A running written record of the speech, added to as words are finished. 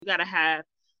got to have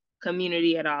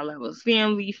community at all levels,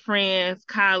 family, friends,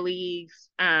 colleagues,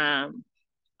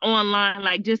 online,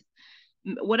 like just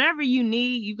whatever you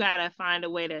need, you got to find a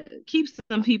way to keep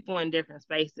some people in different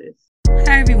spaces.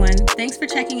 Hi, everyone. Thanks for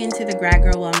checking into the Grad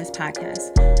Girl Wellness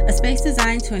Podcast, a space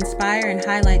designed to inspire and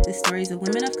highlight the stories of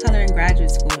women of color in graduate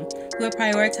school who are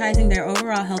prioritizing their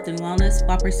overall health and wellness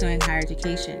while pursuing higher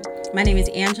education. My name is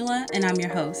Angela, and I'm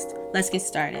your host. Let's get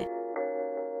started.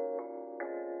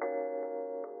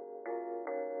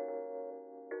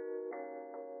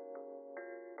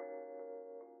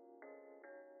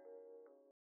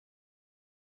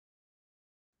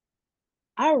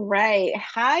 All right.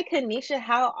 Hi, Kanisha.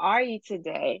 How are you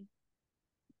today?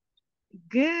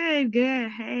 Good,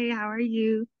 good. Hey, how are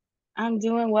you? I'm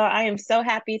doing well. I am so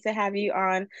happy to have you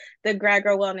on the Grad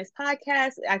Girl Wellness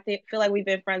Podcast. Feel like we've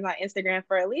been friends on Instagram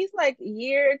for at least like a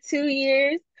year, 2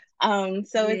 years.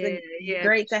 So it's Yeah,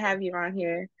 great for to sure. have you on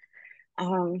here.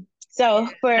 Yeah, So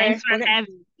thanks for for we're gonna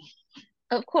having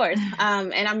Of course. me.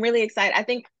 And I'm really excited. I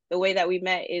think the way that we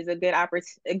met is a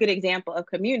good example of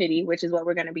community, which is what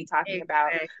we're going to be talking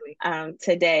about Exactly.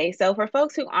 today. So, for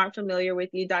folks who aren't familiar with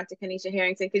you, Dr. Kanisha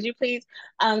Harrington, could you please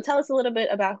tell us a little bit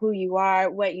about who you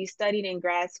are, what you studied in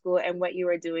grad school, and what you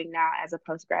are doing now as a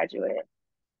postgraduate?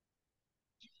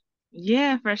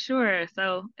 Yeah, for sure.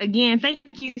 So again, thank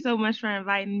you so much for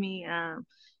inviting me.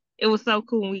 It was so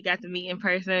cool when we got to meet in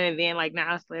person, and then like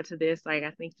now it's led to this. Like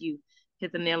I think you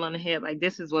hit the nail on the head. Like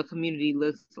this is what community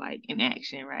looks like in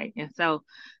action, right? And so,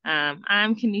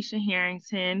 I'm Kenesha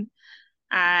Harrington.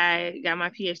 I got my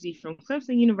PhD from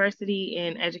Clemson University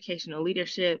in educational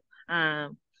leadership,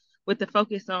 with the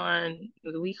focus on,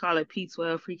 we call it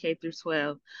P12, pre-K through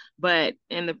 12, but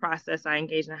in the process, I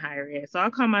engaged in higher ed. So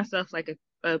I call myself like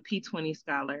a P20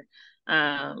 scholar,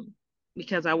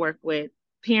 because I work with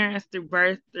parents through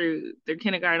birth, through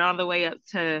kindergarten, all the way up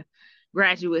to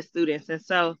graduate students. And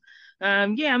so,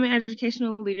 yeah, I'm in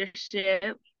educational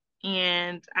leadership,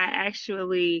 and I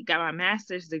actually got my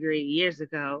master's degree years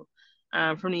ago,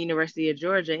 from the University of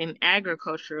Georgia in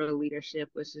agricultural leadership,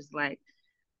 which is like,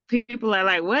 people are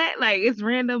like, what? Like it's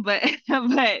random, but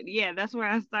but yeah, that's where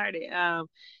I started.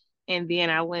 And then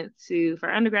for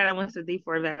undergrad, I went to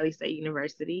DeFord Valley State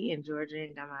University in Georgia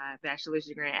and got my bachelor's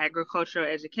degree in agricultural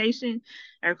education,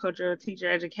 agricultural teacher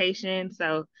education.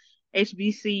 So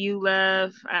HBCU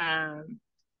love.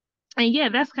 And yeah,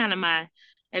 that's kind of my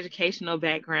educational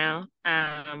background.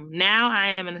 Now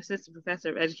I am an assistant professor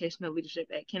of educational leadership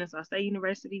at Kennesaw State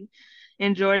University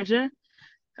in Georgia.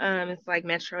 It's like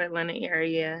Metro Atlanta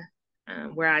area,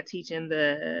 where I teach in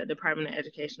the Department of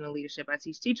Educational Leadership. I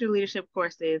teach teacher leadership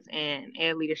courses and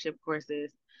ed leadership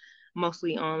courses,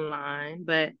 mostly online.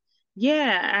 But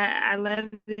yeah, I love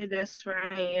it. That's where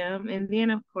I am. And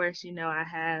then, of course, I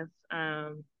have,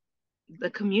 the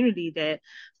community that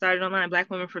started online, Black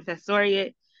Women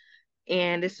Professoriate,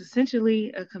 and it's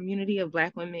essentially a community of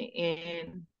Black women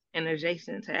in and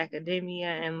adjacent to academia,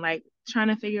 and like trying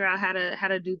to figure out how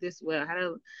to do this well, how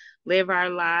to live our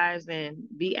lives and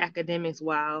be academics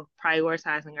while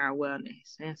prioritizing our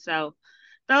wellness. And so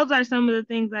those are some of the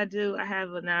things I do. I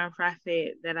have a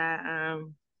nonprofit that I,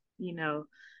 you know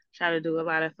try to do a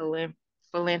lot of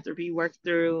philanthropy work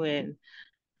through, and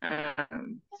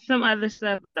some other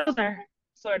stuff. Those are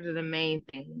sort of the main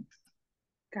things.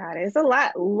 God, it's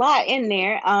lot in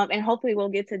there. And hopefully we'll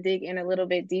get to dig in a little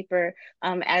bit deeper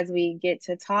as we get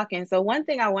to talking. So one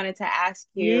thing I wanted to ask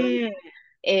you Yeah.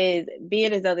 is, be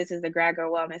it as though this is the Grad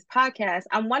Girl Wellness Podcast,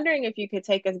 I'm wondering if you could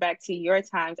take us back to your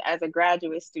times as a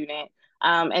graduate student,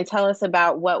 and tell us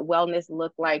about what wellness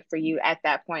looked like for you at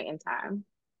that point in time,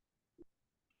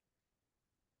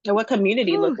 or what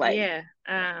community Whew, looked like. yeah.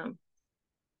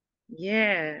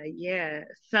 Yeah.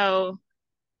 So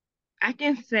I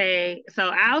can say, so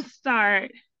I'll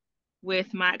start with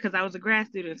because I was a grad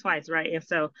student twice, right? And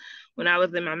so when I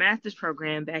was in my master's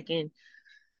program back in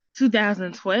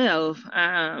 2012,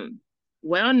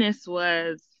 wellness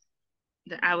was,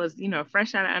 I was,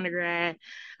 fresh out of undergrad.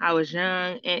 I was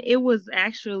young, and it was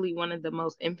actually one of the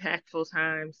most impactful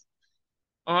times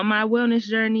on my wellness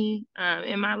journey,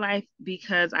 in my life,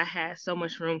 because I had so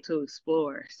much room to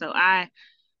explore. So I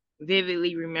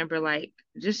vividly remember like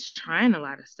just trying a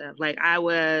lot of stuff. Like I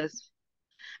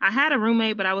had a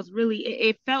roommate, but I was really,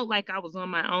 it felt like I was on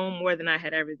my own more than I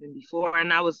had ever been before.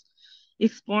 And I was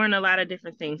exploring a lot of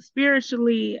different things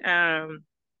spiritually. I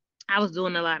was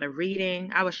doing a lot of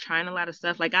reading. I was trying a lot of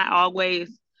stuff. Like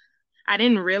I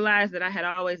didn't realize that I had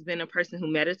always been a person who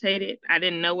meditated. I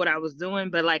didn't know what I was doing,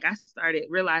 but like I started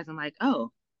realizing like,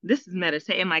 oh, this is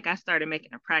meditating. Like I started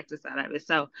making a practice out of it.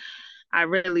 So I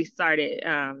really started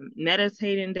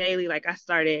meditating daily. Like I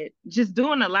started just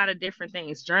doing a lot of different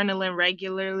things, journaling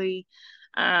regularly,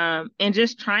 and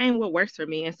just trying what works for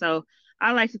me. And so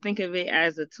I like to think of it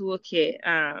as a toolkit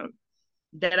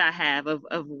that I have of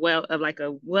like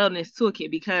a wellness toolkit,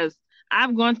 because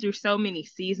I've gone through so many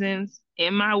seasons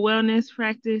in my wellness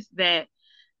practice that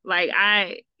like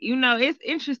it's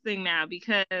interesting now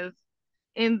because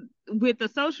in with the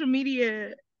social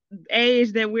media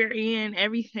age that we're in,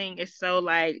 everything is so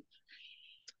like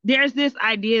there's this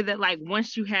idea that like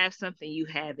once you have something, you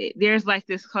have it. There's like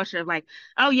this culture of like,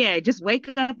 oh yeah, just wake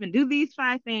up and do these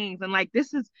 5 things, and like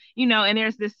this is, and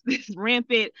there's this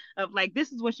rampant of like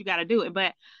this is what you got to do.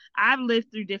 But I've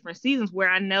lived through different seasons where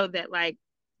I know that like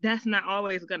that's not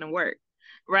always gonna work,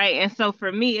 right? And so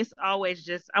for me, it's always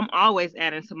just I'm always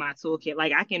adding to my toolkit.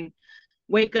 Like I can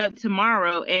wake up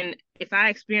tomorrow and if I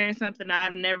experience something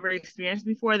I've never experienced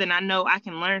before, then I know I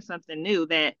can learn something new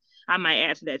that I might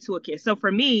add to that toolkit. So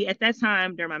for me, at that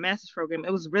time during my master's program,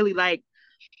 it was really like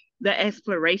the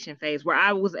exploration phase where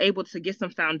I was able to get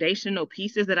some foundational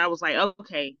pieces that I was like,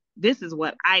 okay, this is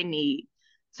what I need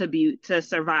to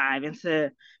survive and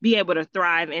to be able to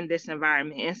thrive in this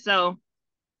environment. And so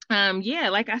yeah,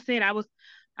 like I said,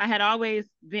 I had always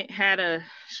had a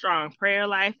strong prayer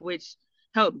life, which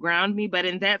helped ground me. But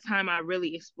in that time, I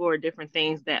really explored different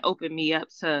things that opened me up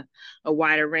to a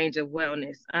wider range of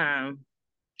wellness.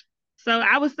 So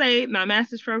I would say my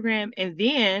master's program, and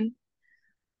then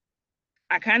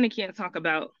I kind of can't talk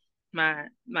about my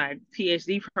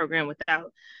PhD program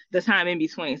without the time in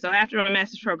between. So after my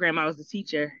master's program, I was a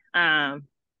teacher, and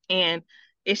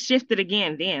it shifted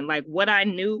again. Then, like what I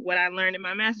knew, what I learned in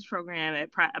my master's program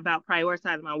about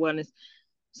prioritizing my wellness,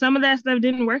 some of that stuff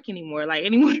didn't work anymore. Like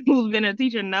anyone who's been a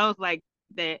teacher knows, like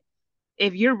that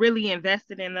if you're really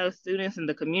invested in those students and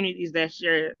the communities that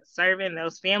you're serving,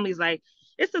 those families, like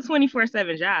it's a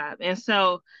 24/7 job. And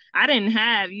so I didn't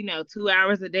have, 2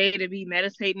 hours a day to be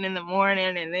meditating in the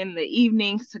morning and then the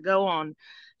evenings to go on,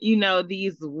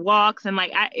 these walks. And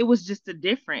like, it was just a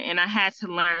different, and I had to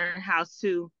learn how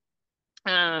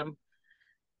um,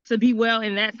 to be well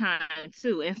in that time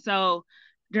too. And so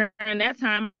during that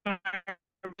time, I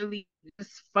really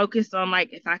just focused on like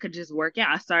if I could just work out.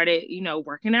 I started,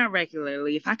 working out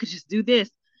regularly. If I could just do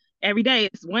this every day,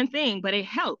 it's one thing, but it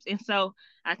helps. And so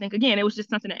I think again, it was just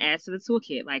something to add to the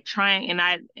toolkit, like trying. And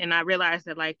I realized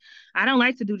that like I don't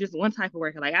like to do just one type of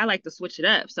work. Like I like to switch it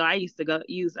up. So I used to go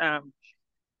use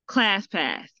class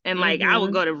pass, and like I would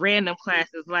Mm-hmm. go to random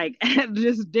classes, like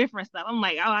just different stuff. I'm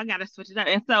like, oh, I gotta switch it up.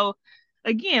 And so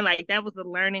again, like that was a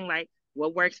learning like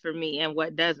what works for me and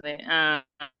what doesn't.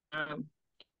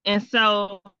 And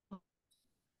so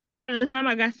by the time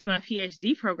I got to my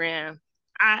PhD program,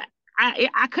 I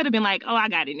I could have been like, oh, I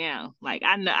got it now. Like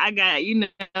I know I got,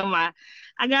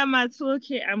 I got my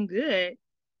toolkit. I'm good.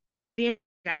 Then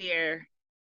I got here,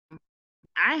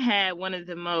 I had one of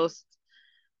the most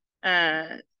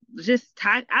uh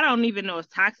I don't even know if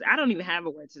toxic. I don't even have a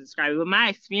word to describe it. But my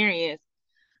experience,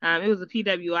 it was a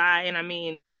PWI, and I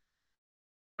mean,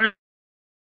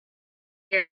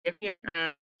 if you're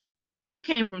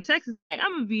came from Texas, like,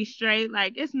 I'm gonna be straight.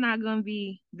 Like it's not gonna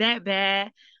be that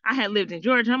bad. I had lived in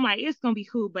Georgia. I'm like, it's gonna be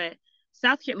cool. But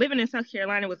living in South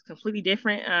Carolina was completely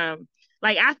different.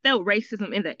 Like I felt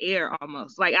racism in the air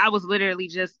almost. Like I was literally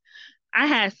just, I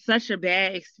had such a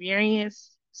bad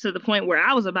experience to the point where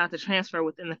I was about to transfer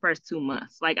within the first 2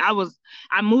 months. Like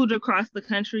I moved across the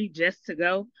country just to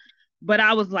go, but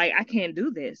I was like, I can't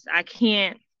do this.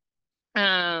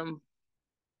 Um,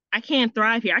 I can't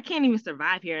thrive here. I can't even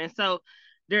survive here. And so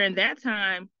during that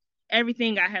time,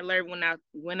 everything I had learned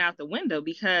went out the window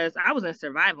because I was in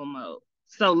survival mode.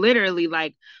 So literally,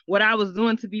 like what I was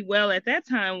doing to be well at that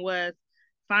time was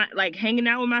like hanging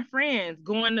out with my friends,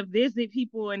 going to visit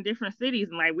people in different cities,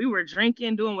 and like we were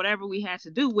drinking, doing whatever we had to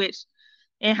do. Which,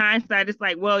 in hindsight, it's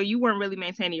like, well, you weren't really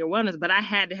maintaining your wellness, but I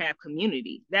had to have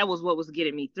community. That was what was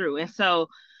getting me through.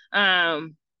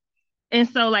 Um, and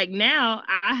so like now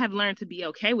I have learned to be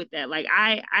okay with that. Like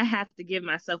I have to give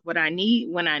myself what I need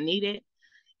when I need it.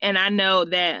 And I know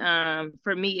that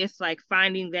for me it's like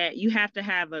finding that you have to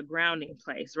have a grounding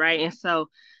place, right? And so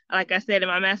like I said in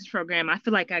my master's program, I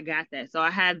feel like I got that. So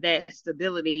I had that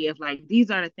stability of like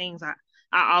these are the things I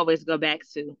always go back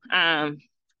to. And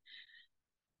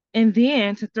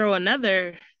then to throw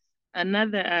another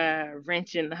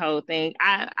wrench in the whole thing,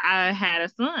 I had a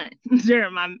son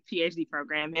during my PhD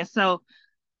program. And so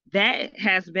that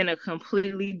has been a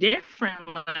completely different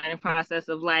learning process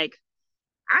of like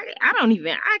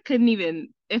I couldn't even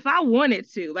if I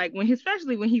wanted to, like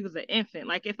especially when he was an infant,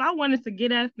 like if I wanted to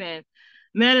get up and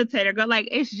meditate or go. Like,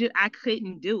 it's just, I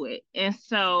couldn't do it. And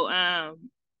so I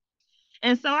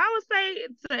would say,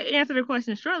 to answer the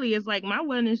question shortly, is like my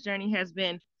wellness journey has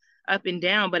been up and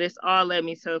down, but it's all led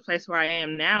me to a place where I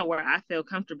am now, where I feel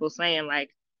comfortable saying like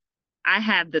I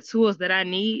have the tools that I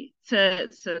need to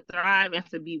thrive and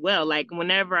to be well. Like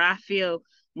whenever I feel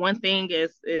one thing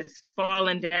is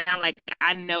falling down, like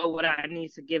I know what I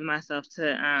need to give myself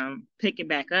to pick it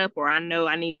back up, or I know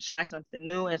I need to try something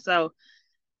new. And so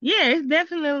yeah, it's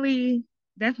definitely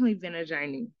been a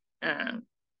journey. Um,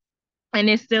 and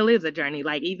it still is a journey.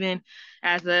 Like even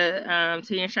as a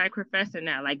tenure track professor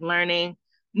now, like learning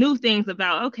new things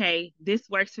about, okay, this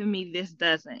works for me, this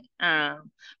doesn't.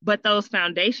 But those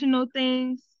foundational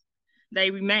things,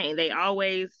 they remain. They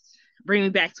always bring me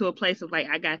back to a place of like,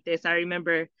 I got this. I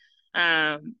remember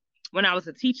um, when I was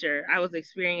a teacher, I was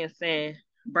experiencing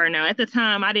burnout. At the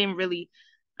time, I didn't really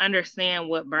understand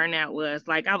what burnout was.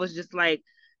 Like I was just like,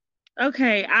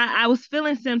 okay, I was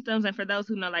feeling symptoms, and for those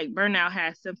who know, like burnout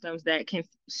has symptoms that can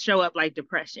show up like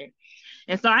depression.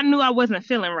 And so I knew I wasn't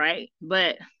feeling right,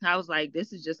 but I was like,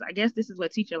 this is just, I guess this is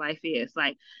what teacher life is.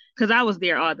 Like, because I was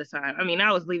there all the time. I mean,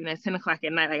 I was leaving at 10 o'clock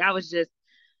at night. Like I was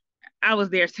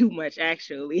there too much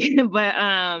actually. But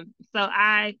so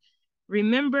I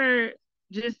remember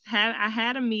I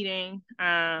had a meeting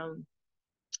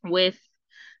with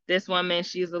this woman.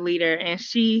 She's a leader, and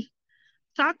she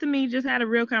talked to me, just had a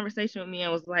real conversation with me,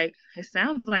 and was like, it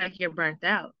sounds like you're burnt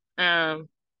out. And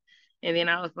then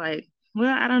I was like,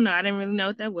 well, I don't know. I didn't really know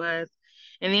what that was.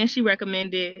 And then she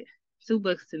recommended two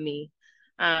books to me,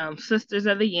 Sisters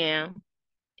of the Yam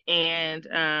and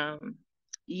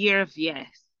Year of Yes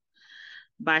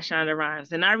by Shonda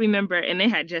Rhimes. And I remember, and they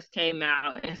had just came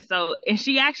out. And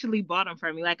she actually bought them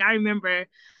for me. Like I remember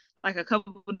like a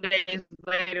couple of days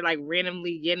later, like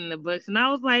randomly getting the books. And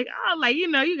I was like, oh, like, you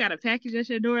got a package at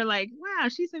your door. Like, wow,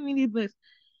 she sent me these books.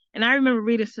 And I remember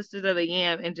reading Sisters of the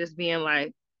Yam and just being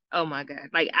like, oh my God.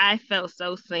 Like I felt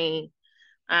so seen.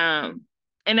 Um,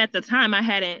 and at the time I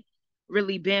hadn't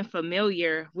really been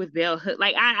familiar with Bell Hood.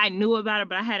 Like I knew about her,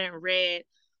 but I hadn't read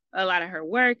a lot of her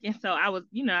work. And so I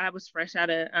was fresh out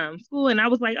of school, and I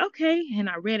was like, okay. And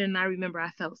I read it, and I remember I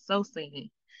felt so seen.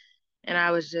 And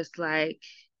I was just like,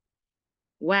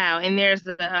 wow. And there's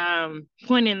the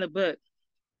point in the book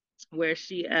where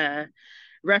she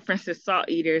references salt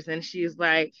eaters, and she's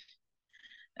like,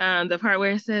 the part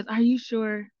where it says, are you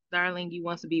sure, darling, you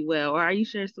want to be well? Or are you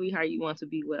sure, sweetheart, you want to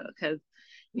be well? Because,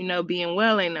 being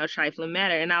well ain't no trifling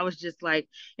matter. And I was just like,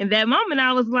 in that moment,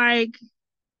 I was like,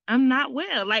 I'm not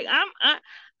well. Like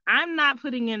I'm not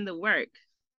putting in the work.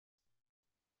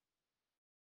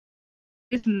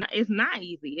 It's not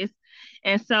easy.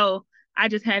 And so I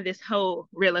just had this whole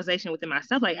realization within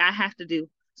myself, like I have to do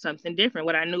something different.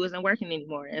 What I knew isn't working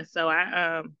anymore. And so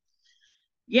I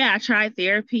tried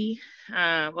therapy.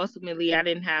 Ultimately,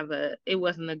 it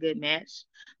wasn't a good match,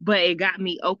 but it got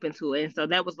me open to it. And so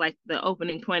that was like the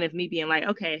opening point of me being like,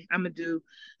 okay,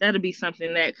 that'll be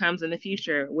something that comes in the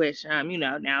future, which,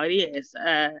 now it is.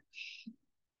 And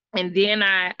then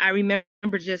I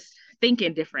remember just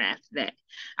thinking different after that.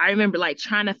 I remember like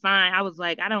trying to find, I was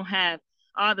like, I don't have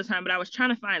all the time, but I was trying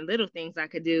to find little things I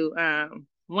could do.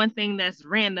 One thing that's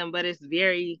random, but it's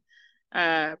very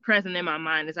present in my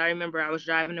mind is I remember I was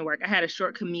driving to work. I had a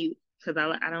short commute because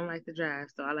I don't like to drive,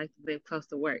 so I like to live close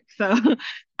to work. So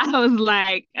I was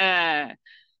like, I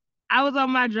was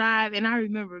on my drive, and I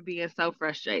remember being so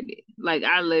frustrated. Like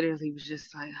I literally was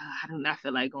just like, oh, I do not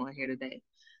feel like going here today.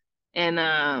 And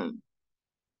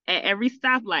at every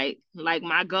stoplight, like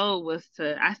my goal was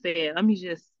I said, let me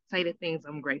just say the things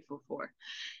I'm grateful for.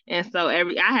 And so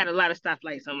I had a lot of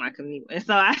stoplights on my commute. And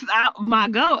so my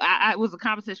goal, I was a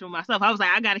competition with myself. I was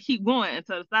like, I got to keep going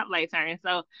until the stoplight turn.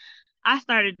 So I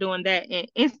started doing that,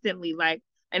 and instantly, like,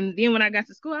 and then when I got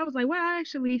to school, I was like, wow, I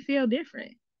actually feel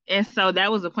different. And so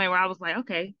that was the point where I was like,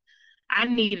 okay, I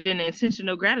need an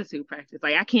intentional gratitude practice.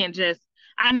 Like I can't just,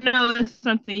 I know it's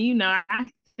something, I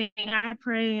think I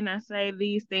pray and I say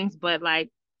these things, but like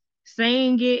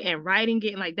saying it and writing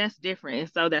it, like that's different.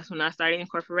 And so that's when I started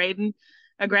incorporating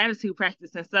a gratitude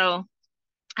practice. And so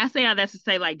I say all that to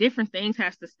say like different things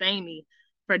have sustained me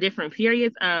for different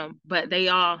periods. But they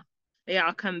all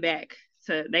come back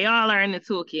they all are in the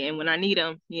toolkit. And when I need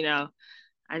them,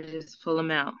 I just pull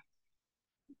them out.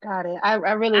 Got it. I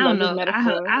really I don't love this know.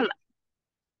 metaphor.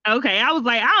 Okay, I was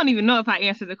like, I don't even know if I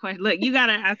answered the question. Look, you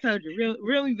gotta. I told you,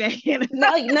 really bad.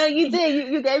 No, no, you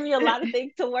did. You gave me a lot of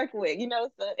things to work with.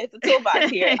 It's a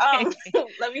toolbox here.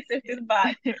 Let me sift through the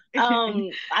box.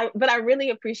 But I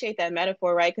really appreciate that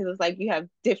metaphor, right? Because it's like you have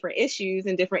different issues,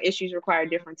 and different issues require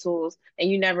different tools, and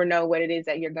you never know what it is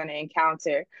that you're going to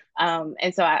encounter.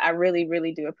 And so I really,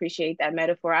 really do appreciate that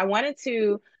metaphor. I wanted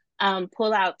to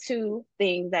pull out two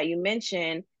things that you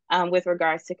mentioned with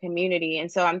regards to community.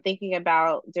 And so I'm thinking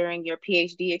about during your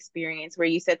PhD experience where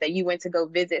you said that you went to go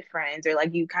visit friends, or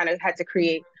like you kind of had to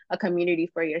create a community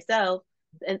for yourself.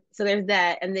 And so there's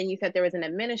that. And then you said there was an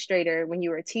administrator when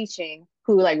you were teaching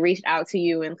who like reached out to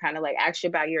you and kind of like asked you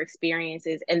about your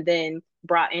experiences, and then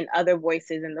brought in other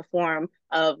voices in the form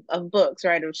of books,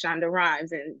 right? Of Shonda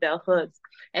Rhimes and Bell Hooks.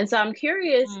 And so I'm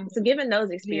curious, so given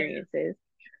those Yeah. experiences,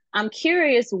 I'm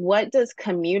curious, what does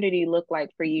community look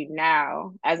like for you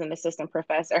now as an assistant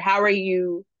professor? How are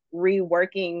you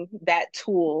reworking that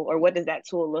tool, or what does that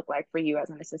tool look like for you as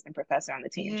an assistant professor on the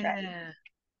tenure track? Yeah.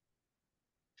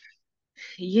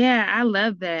 Yeah, I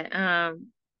love that.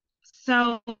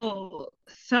 So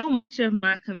so much of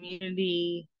my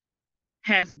community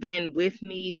has been with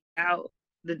me out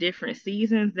the different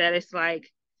seasons that it's like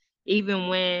even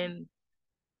when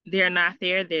they're not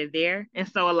there, they're there. And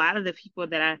so a lot of the people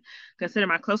that I consider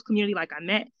my close community, like I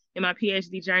met in my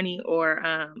PhD journey, or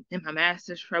in my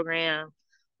master's program,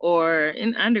 or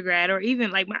in undergrad, or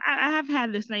even like I have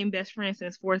had the same best friend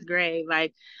since fourth grade.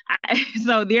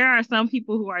 So there are some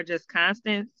people who are just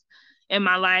constants in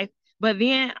my life. But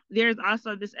then there's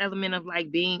also this element of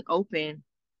like being open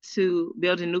to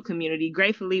build a new community.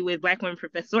 Gratefully, with Black Women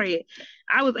Professoriate,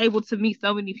 I was able to meet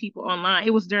so many people online.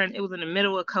 It was in the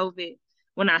middle of COVID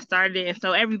when I started, and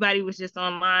so everybody was just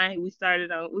online.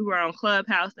 We were on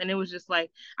Clubhouse, and it was just like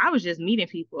I was just meeting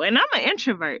people. And I'm an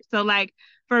introvert, so like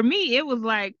for me, it was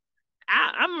like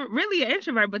I'm really an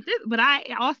introvert, but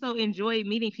I also enjoy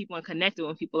meeting people and connecting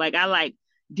with people. Like I like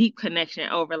deep connection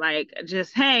over like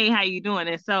just hey, how you doing?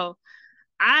 And so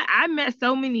I met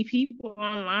so many people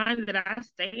online that I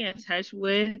stay in touch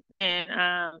with,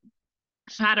 and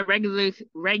try to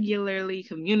regularly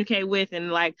communicate with.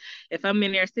 And like if I'm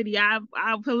in their city,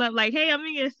 I'll pull up like, hey, I'm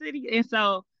in your city. And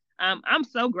so I'm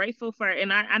so grateful for,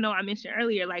 and I know I mentioned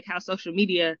earlier like how social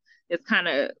media is kind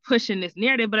of pushing this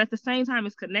narrative, but at the same time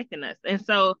it's connecting us. And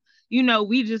so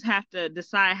we just have to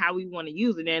decide how we want to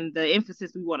use it and the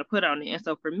emphasis we want to put on it. And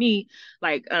so for me,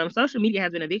 like social media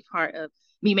has been a big part of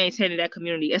me maintaining that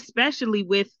community, especially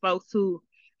with folks who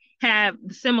have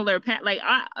similar like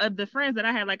the friends that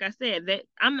I had, like I said, that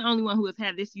I'm the only one who has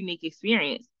had this unique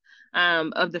experience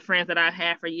of the friends that I've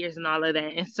had for years and all of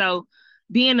that. And so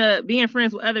being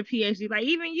friends with other PhDs, like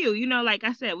even like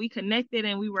I said, we connected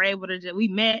and we were able to we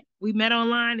met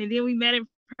online, and then we met in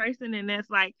person, and that's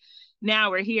like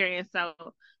now we're here. And so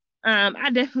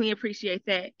I definitely appreciate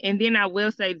that. And then I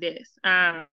will say this,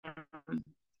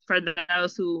 for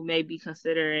those who may be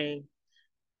considering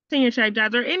tenure track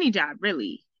jobs or any job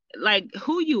really, like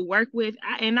who you work with,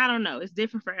 and I don't know, it's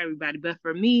different for everybody, but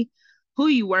for me, who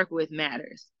you work with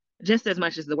matters just as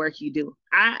much as the work you do.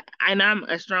 I'm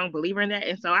a strong believer in that.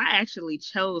 And so I actually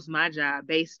chose my job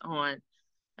based on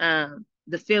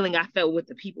the feeling I felt with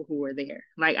the people who were there.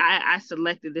 Like I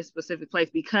selected this specific place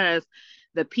because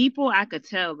the people, I could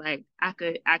tell like I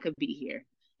could be here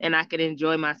and I could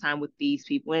enjoy my time with these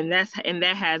people. And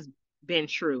that has been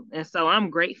true. And so I'm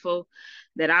grateful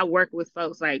that I work with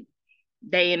folks like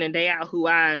day in and day out who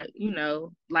I,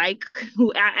 like,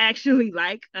 who I actually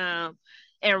like,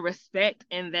 and respect,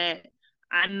 and that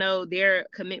I know their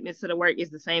commitment to the work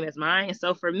is the same as mine. And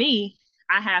so for me,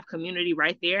 I have community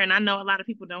right there. And I know a lot of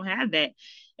people don't have that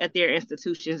at their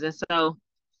institutions. And so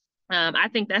I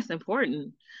think that's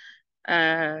important.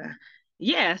 Uh,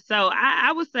 yeah, so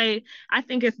I would say I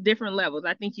think it's different levels.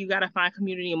 I think you got to find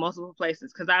community in multiple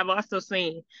places, because I've also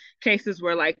seen cases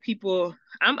where like people,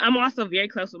 I'm also very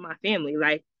close with my family.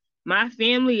 Like my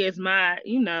family is my,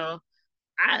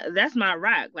 that's my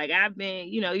rock. Like I've been,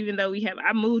 even though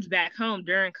I moved back home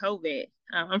during COVID.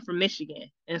 I'm from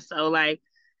Michigan, and so like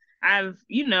I've,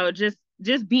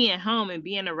 just being home and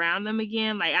being around them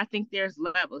again. Like I think there's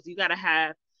levels. You got to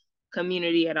have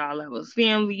community at all levels,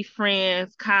 family,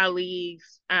 friends,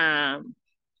 colleagues,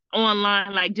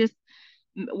 online, like just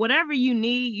whatever you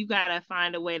need, you gotta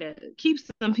find a way to keep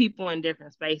some people in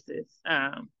different spaces.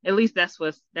 At least that's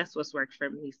what's worked for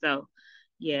me. So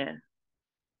yeah.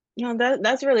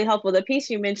 That's really helpful. The piece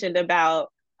you mentioned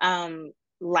about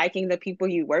liking the people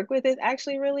you work with is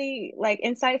actually really like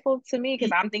insightful to me,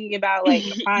 because I'm thinking about like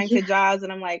applying to Yeah. jobs,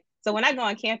 and I'm like, so when I go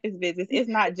on campus visits, it's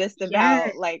not just Yes.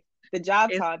 about like the job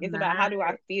It's talk. It's about how not. do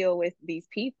I feel with these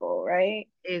people, right?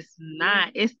 It's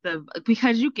not. It's the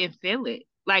because you can feel it.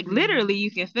 Like literally,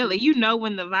 you can feel it. You know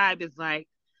when the vibe is like,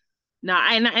 no,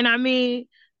 and I mean,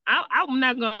 I'm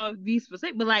not gonna be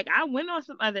specific, but like I went on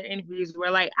some other interviews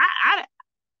where like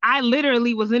I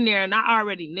literally was in there and I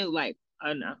already knew like,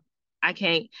 oh no, I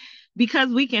can't because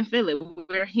we can feel it.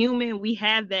 We're human. We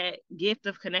have that gift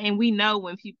of connect, and we know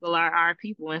when people are our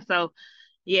people. And so,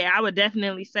 yeah, I would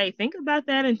definitely say think about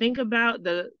that and think about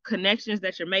the connections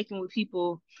that you're making with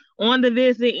people on the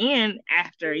visit and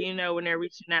after, when they're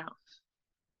reaching out.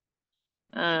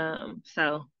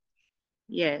 So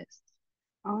yes.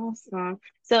 Awesome.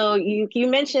 So you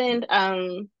mentioned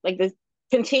like this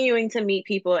continuing to meet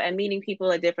people and meeting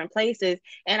people at different places.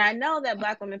 And I know that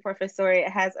Black Women Professoriate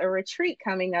has a retreat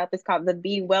coming up. It's called the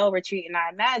Be Well Retreat. And I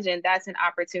imagine that's an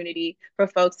opportunity for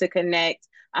folks to connect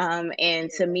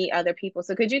and to meet other people.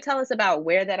 So could you tell us about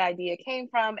where that idea came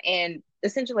from and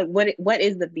essentially what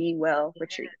is the Be Well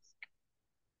Retreat?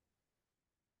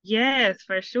 Yes,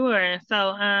 for sure. And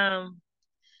so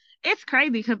it's crazy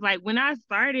because like when I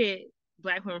started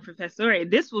Black Women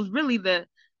Professoriate, this was really the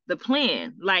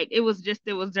plan. Like it was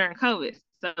during COVID,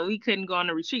 so we couldn't go on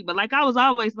a retreat. But like I was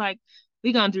always like,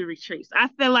 we gonna do retreats. I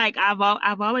feel like I've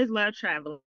always loved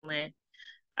traveling,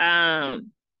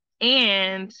 um,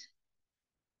 and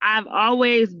I've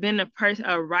always been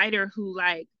a writer who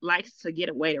like likes to get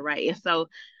away to write. And so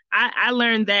I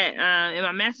learned that in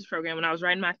my master's program when I was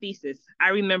writing my thesis. I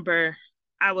remember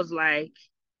I was like,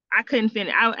 I couldn't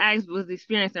finish. I was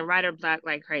experiencing writer block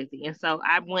like crazy. And so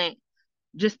I went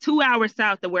just 2 hours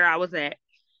south of where I was at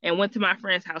and went to my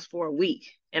friend's house for a week.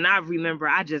 And I remember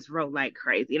I just wrote like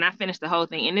crazy and I finished the whole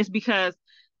thing. And it's because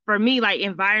for me, like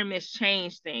environments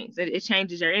change things. It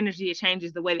changes your energy. It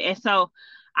changes the way. And so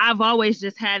I've always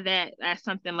just had that as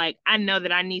something like I know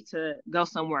that I need to go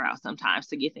somewhere else sometimes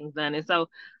to get things done. And so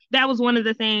that was one of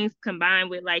the things combined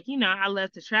with like, I love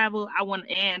to travel.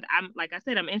 And I'm, like I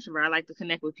said, I'm an introvert. I like to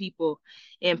connect with people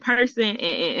in person and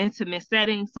in intimate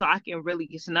settings so I can really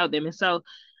get to know them. And so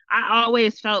I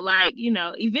always felt like,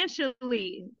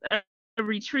 eventually a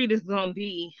retreat is going to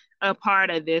be a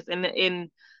part of this. And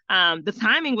the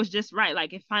timing was just right.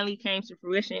 Like it finally came to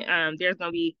fruition. There's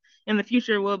going to be in the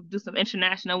future, we'll do some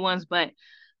international ones, but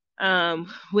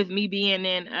with me being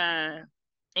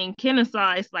in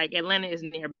Kennesaw, it's like Atlanta is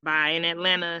nearby, and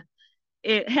Atlanta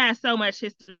it has so much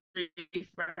history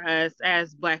for us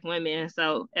as Black women. And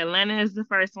so Atlanta is the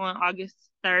first one, August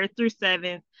 3rd through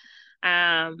 7th.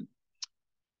 Um,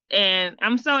 and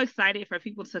I'm so excited for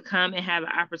people to come and have an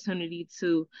opportunity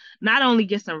to not only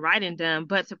get some writing done,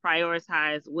 but to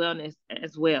prioritize wellness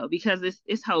as well, because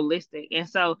it's holistic. And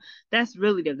so that's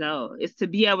really the goal, is to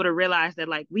be able to realize that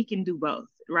like we can do both,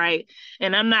 right?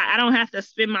 And I don't have to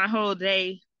spend my whole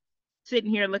day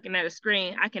sitting here looking at a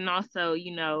screen. I can also,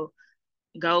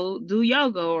 go do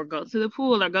yoga or go to the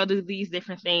pool or go do these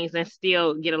different things and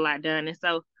still get a lot done. And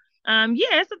so,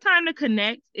 yeah, it's a time to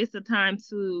connect. It's a time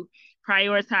to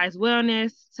prioritize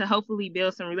wellness, to hopefully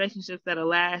build some relationships that'll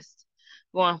last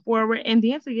going forward, and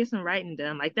then to get some writing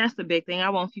done. Like that's the big thing. I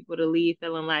want people to leave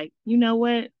feeling like, you know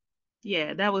what?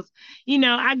 Yeah, that was,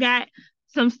 I got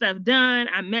some stuff done.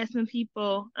 I met some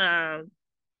people.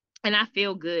 And I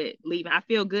feel good leaving. I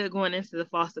feel good going into the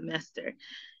fall semester.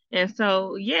 And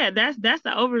so, yeah, that's the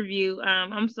overview.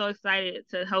 I'm so excited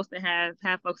to host and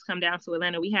have folks come down to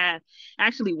Atlanta. We have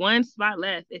actually one spot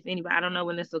left. If anybody, I don't know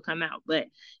when this will come out, but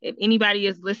if anybody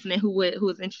is listening who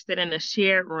is interested in a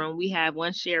shared room, we have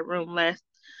one shared room left.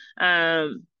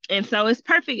 And so it's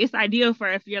perfect. It's ideal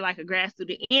for if you're like a grad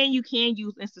student and you can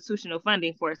use institutional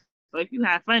funding for it. So if you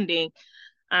have funding,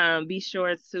 be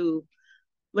sure to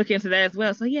look into that as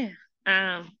well. So yeah,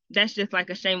 that's just like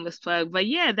a shameless plug. But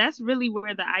yeah, that's really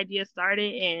where the idea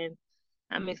started, and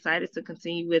I'm excited to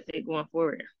continue with it going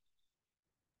forward.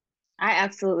 I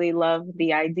absolutely love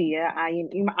the idea.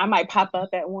 I might pop up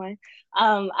at one.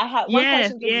 I have one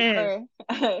Yes, question just yes.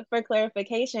 for for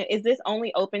clarification. Is this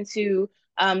only open to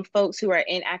folks who are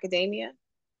in academia?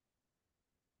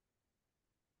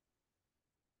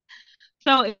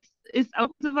 So it's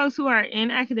open to folks who are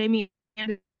in academia,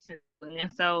 and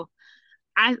so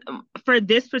for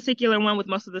this particular one with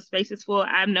most of the spaces full,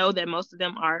 I know that most of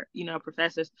them are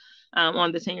professors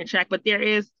on the tenure track, but there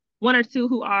is one or two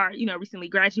who are recently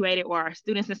graduated or are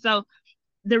students. And so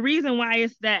the reason why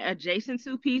it's that adjacent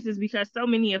to piece is because so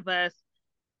many of us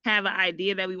have an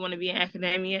idea that we want to be in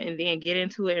academia and then get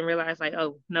into it and realize like,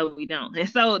 oh no, we don't. And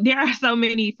so there are so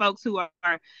many folks who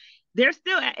are they're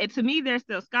still, to me, they're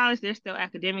still scholars, they're still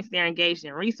academics, they're engaged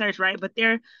in research, right? But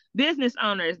they're business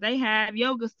owners. They have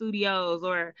yoga studios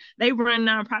or they run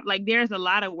nonprofit. Like there's a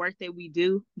lot of work that we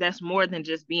do that's more than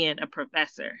just being a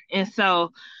professor. And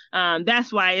so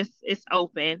that's why it's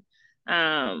open.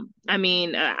 I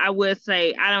mean, I would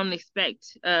say I don't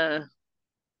expect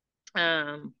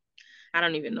um I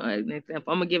don't even know an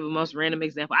example. I'm gonna give a most random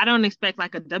example. I don't expect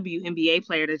like a WNBA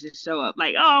player to just show up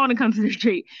like, oh, I want to come to the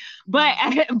retreat. But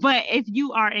but if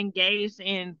you are engaged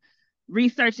in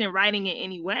research and writing in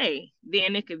any way,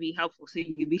 then it could be helpful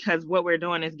to you because what we're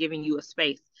doing is giving you a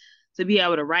space to be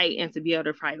able to write and to be able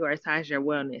to prioritize your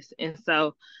wellness. And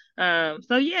so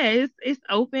so yeah, it's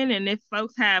open, and if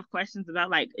folks have questions about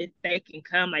like if they can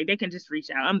come, like they can just reach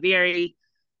out. I'm very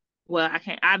well, I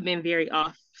can't. I've been very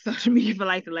off social media for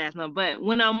like the last month, but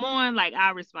when I'm on, like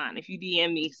I respond if you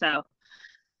DM me.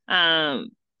 Um,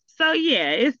 so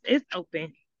yeah, it's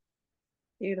open.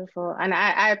 Beautiful. And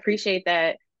I appreciate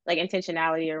that like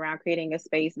intentionality around creating a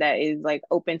space that is like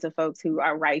open to folks who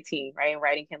are writing, right? And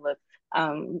writing can look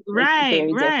like Right,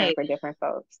 very different right. for different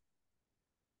folks.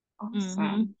 Mm-hmm.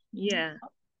 Awesome. Yeah.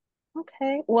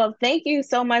 Okay. Well, thank you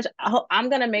so much. I'm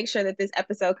gonna make sure that this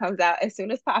episode comes out as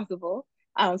soon as possible,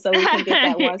 so we can get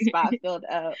that one spot filled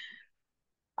up.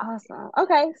 Awesome.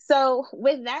 Okay. So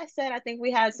with that said, I think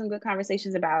we had some good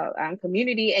conversations about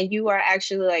community, and you are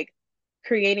actually like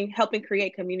helping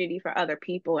create community for other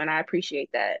people, and I appreciate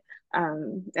that.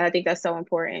 And I think that's so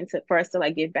important for us to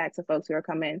like give back to folks who are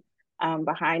coming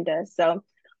behind us. So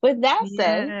with that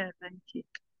said, Yeah, thank you.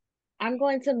 I'm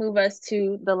going to move us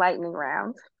to the lightning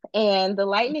round. And the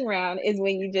lightning round is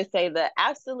when you just say the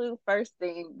absolute first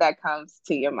thing that comes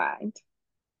to your mind.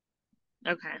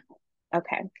 Okay.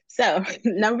 Okay. So,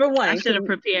 number I one, should have can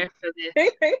prepared for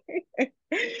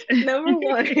number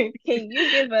one, this. can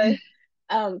you give us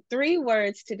three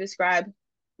words to describe,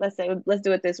 let's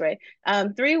do it this way.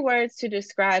 Three words to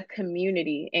describe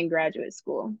community in graduate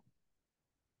school.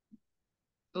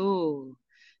 Ooh,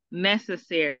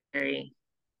 necessary.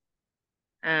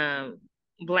 Um,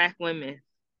 Black women.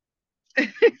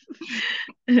 That's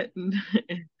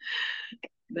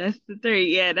the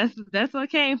three. Yeah, that's what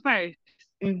came first.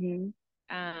 Hmm.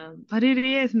 But it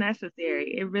is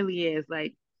necessary. It really is.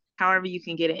 Like, however you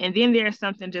can get it. And then there's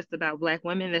something just about Black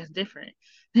women that's different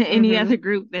than any Hmm. other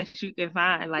group that you can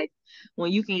find. Like,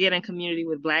 when you can get in community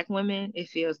with Black women, it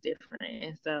feels different.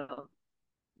 And so,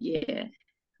 yeah,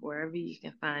 wherever you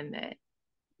can find that.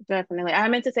 Definitely. I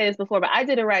meant to say this before, but I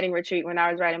did a writing retreat when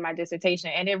I was writing my dissertation,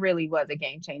 and it really was a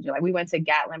game changer. Like we went to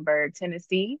Gatlinburg,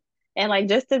 Tennessee, and like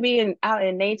just to be out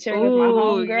in nature with my Oh,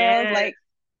 homegirls, yes, like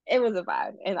it was a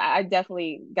vibe. And I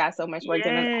definitely got so much work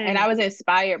done, and I yes. was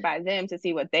inspired by them to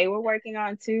see what they were working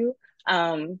on too.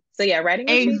 So yeah, writing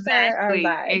retreats are a Exactly,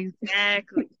 vibe,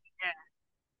 exactly.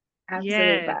 absolute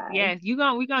Yes, vibe. yes. We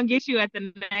gonna get you at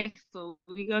the next one.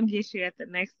 We gonna get you at the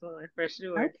next one for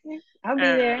sure. Okay, I'll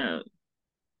be there. Um,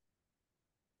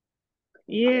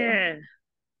 Cool. yeah.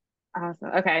 Awesome.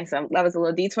 Okay, so that was a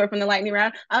little detour from the lightning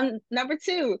round. Number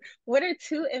two, what are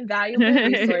two invaluable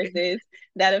resources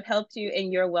that have helped you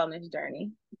in your wellness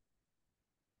journey?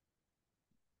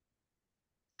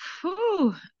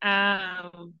 Whew.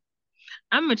 I'm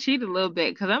gonna cheat a little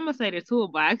bit because I'm gonna say the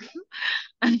toolbox.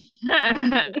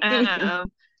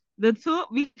 The tool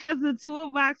because the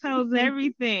toolbox holds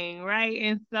everything, right?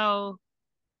 And so,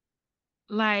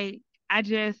 like,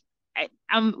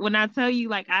 I'm when I tell you,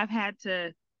 like, I've had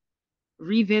to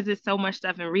revisit so much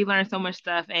stuff and relearn so much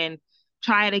stuff and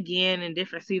try it again in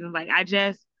different seasons. Like I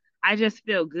just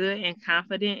feel good and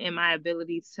confident in my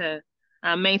ability to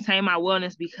maintain my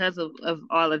wellness because of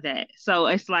all of that. So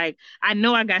it's like I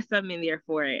know I got something in there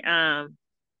for it.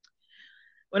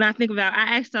 When I think about,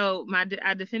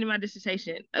 I defended my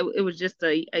dissertation. It was just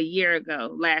a year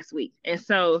ago last week, and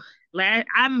so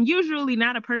I'm usually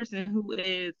not a person who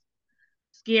is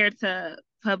scared to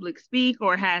public speak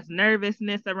or has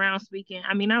nervousness around speaking.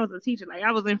 I mean, I was a teacher, like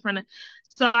I was in front of,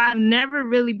 so I've never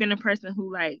really been a person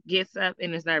who like gets up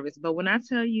and is nervous. But when I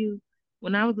tell you,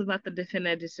 when I was about to defend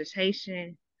that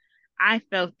dissertation, I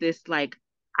felt this like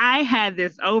I had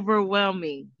this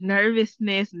overwhelming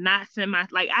nervousness, not semi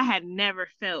like I had never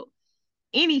felt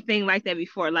anything like that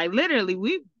before. Like literally,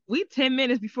 we 10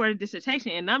 minutes before the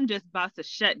dissertation, and I'm just about to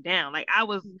shut down.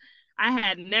 I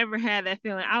had never had that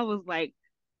feeling. I was like,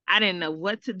 I didn't know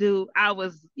what to do. I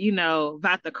was,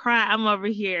 about to cry. I'm over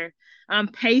here. I'm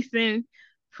pacing,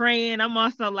 praying. I'm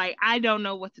also like, I don't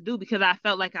know what to do because I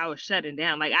felt like I was shutting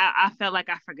down. Like I felt like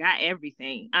I forgot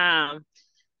everything. And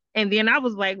then I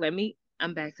was like,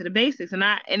 I'm back to the basics. And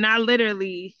I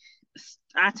literally,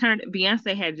 I turned,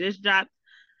 Beyonce had just dropped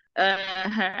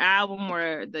her album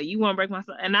or the You Won't Break My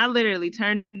Soul, and I literally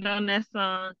turned on that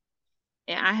song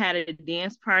and I had a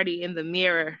dance party in the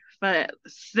mirror for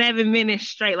 7 minutes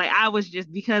straight. Like I was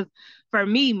just because for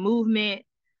me, movement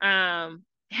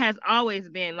has always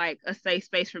been like a safe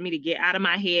space for me to get out of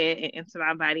my head and into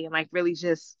my body and like really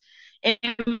just in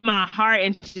my heart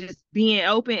and just being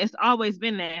open. It's always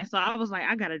been that. So I was like,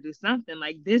 I gotta do something.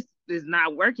 Like this is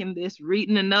not working. This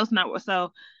reading the notes not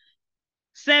so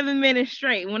 7 minutes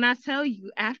straight. When I tell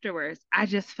you afterwards, I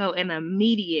just felt an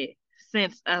immediate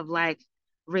sense of like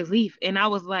relief. And I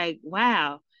was like,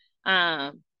 wow.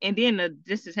 And then the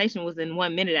dissertation was in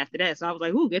 1 minute after that. So I was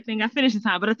like, ooh, good thing I finished in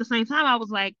time. But at the same time, I was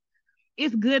like,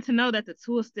 it's good to know that the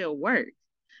tool still works.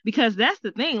 Because that's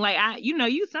the thing. Like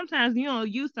you sometimes you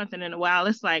don't use something in a while.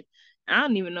 It's like, I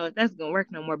don't even know if that's gonna work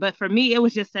no more. But for me, it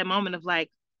was just that moment of like,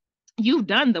 you've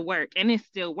done the work and it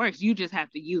still works. You just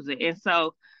have to use it. And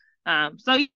so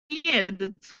yeah,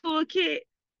 the toolkit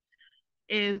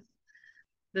is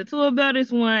the tool belt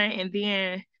is one, and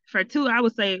then for two, I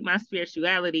would say my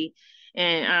spirituality,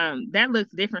 and that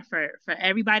looks different for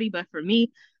everybody, but for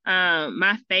me,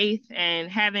 my faith and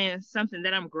having something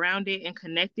that I'm grounded and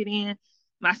connected in,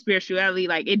 my spirituality,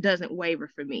 like it doesn't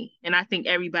waver for me, and I think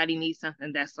everybody needs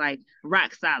something that's like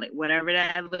rock solid, whatever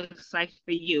that looks like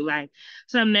for you, like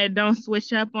something that don't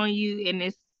switch up on you, and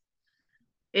it's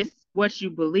what you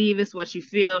believe, it's what you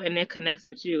feel, and it connects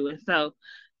with you. And so,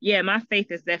 yeah, my faith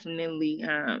has definitely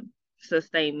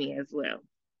sustained me as well.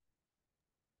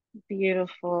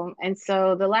 Beautiful. And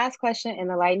so the last question in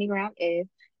the lightning round is,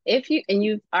 if you, and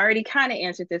you've already kind of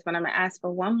answered this, but I'm going to ask for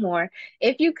one more.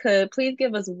 If you could, please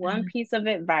give us one piece of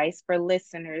advice for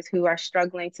listeners who are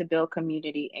struggling to build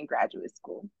community in graduate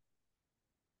school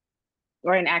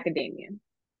or in academia.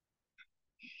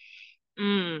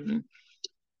 Mm.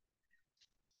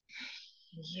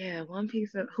 Yeah, one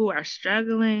piece of who are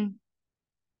struggling.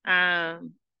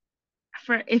 Um,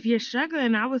 for if you're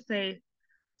struggling, I would say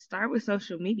start with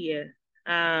social media.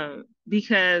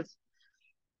 Because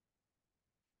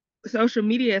social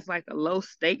media is like a low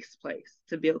stakes place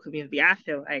to build community. I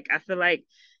feel like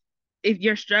if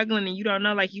you're struggling and you don't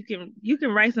know, like you can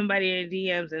write somebody in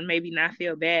DMs and maybe not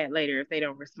feel bad later if they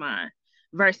don't respond.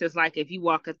 Versus like if you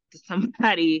walk up to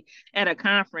somebody at a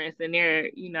conference and you're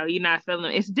not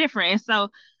feeling it's different. And so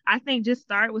I think just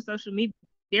start with social media.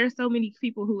 There's so many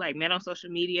people who like met on social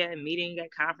media and meeting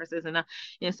at conferences and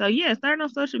so yeah, start on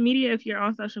social media if you're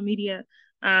on social media.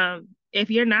 If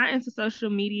you're not into social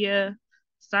media,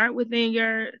 start within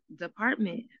your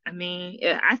department. I mean,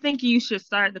 I think you should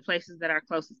start the places that are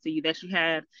closest to you that you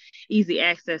have easy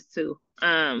access to.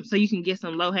 So you can get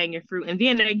some low hanging fruit, and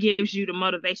then it gives you the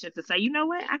motivation to say, you know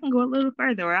what, I can go a little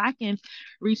further, or I can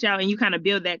reach out, and you kind of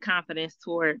build that confidence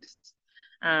towards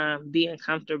being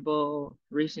comfortable,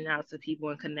 reaching out to people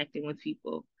and connecting with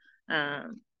people.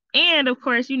 And of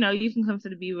course, you can come to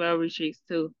the Be Well retreats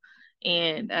too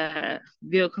and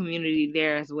build community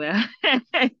there as well.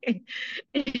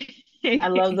 I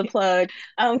love the plug.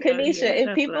 So Kanisha, yeah, if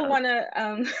that's people love. want to,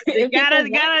 You if people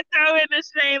want, gotta throw in the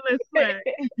shameless plug.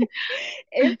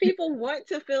 if people want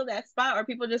to fill that spot, or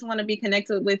people just want to be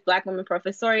connected with Black Women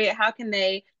Professoriate, how can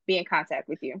they be in contact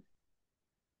with you?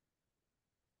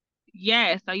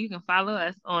 Yeah, so you can follow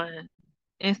us on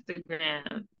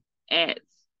Instagram at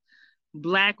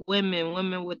Black Women,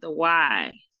 women with a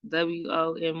Y,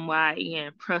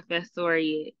 WOMYN,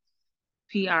 Professoriate,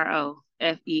 Professoriate.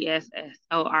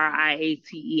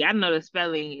 I know the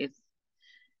spelling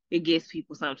it gets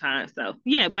people sometimes. So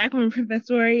yeah, Black Women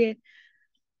Professoriate.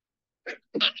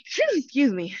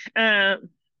 Excuse me.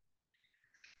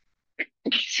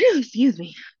 Excuse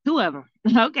me. Two of them.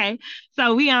 Okay.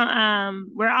 So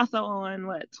we're also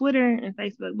on Twitter and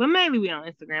Facebook, but mainly we on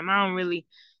Instagram.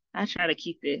 I try to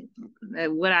keep it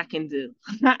what I can do.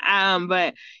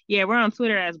 But yeah, we're on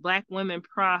Twitter as Black Women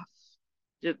Prof,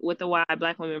 just with the Y,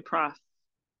 Black Women Prof.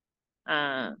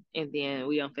 And then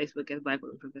we on Facebook as Black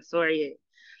Women Professoriate.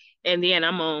 And then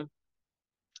I'm on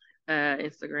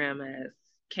Instagram as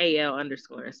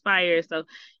KL_inspire. So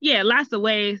yeah, lots of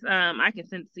ways. I can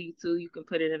send it to you too. You can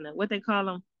put it in what they call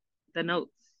them, the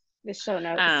notes. The show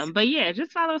notes. But yeah,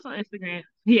 just follow us on Instagram.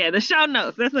 Yeah, the show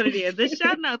notes. That's what it is. The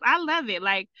show notes. I love it.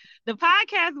 Like the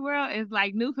podcast world is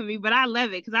like new for me, but I love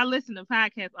it because I listen to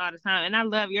podcasts all the time, and I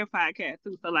love your podcast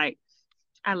too. So like,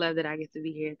 I love that I get to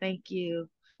be here. Thank you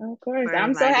Of course, for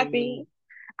I'm so inviting happy. me.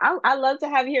 I love to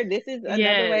have you here. This is another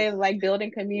way Yes, of like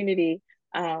building community.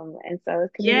 And so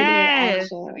it's community in yes,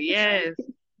 action. yes,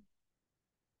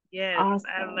 yes. I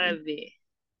Awesome. love it.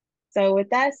 So with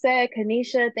that said,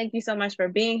 Kanisha, thank you so much for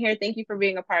being here. Thank you for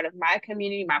being a part of my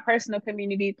community, my personal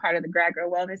community, part of the Grad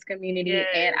Girl Wellness community. And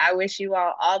Yes, I wish you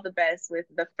all the best with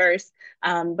the first,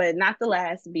 but not the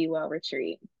last, Be Well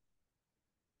retreat.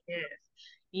 yes.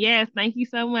 Yes, thank you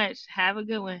so much. Have a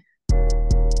good one.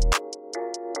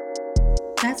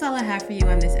 That's all I have for you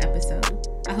on this episode.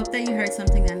 I hope that you heard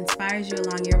something that inspires you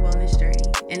along your wellness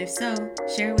journey. And if so,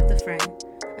 share it with a friend.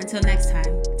 Until next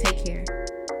time, take care.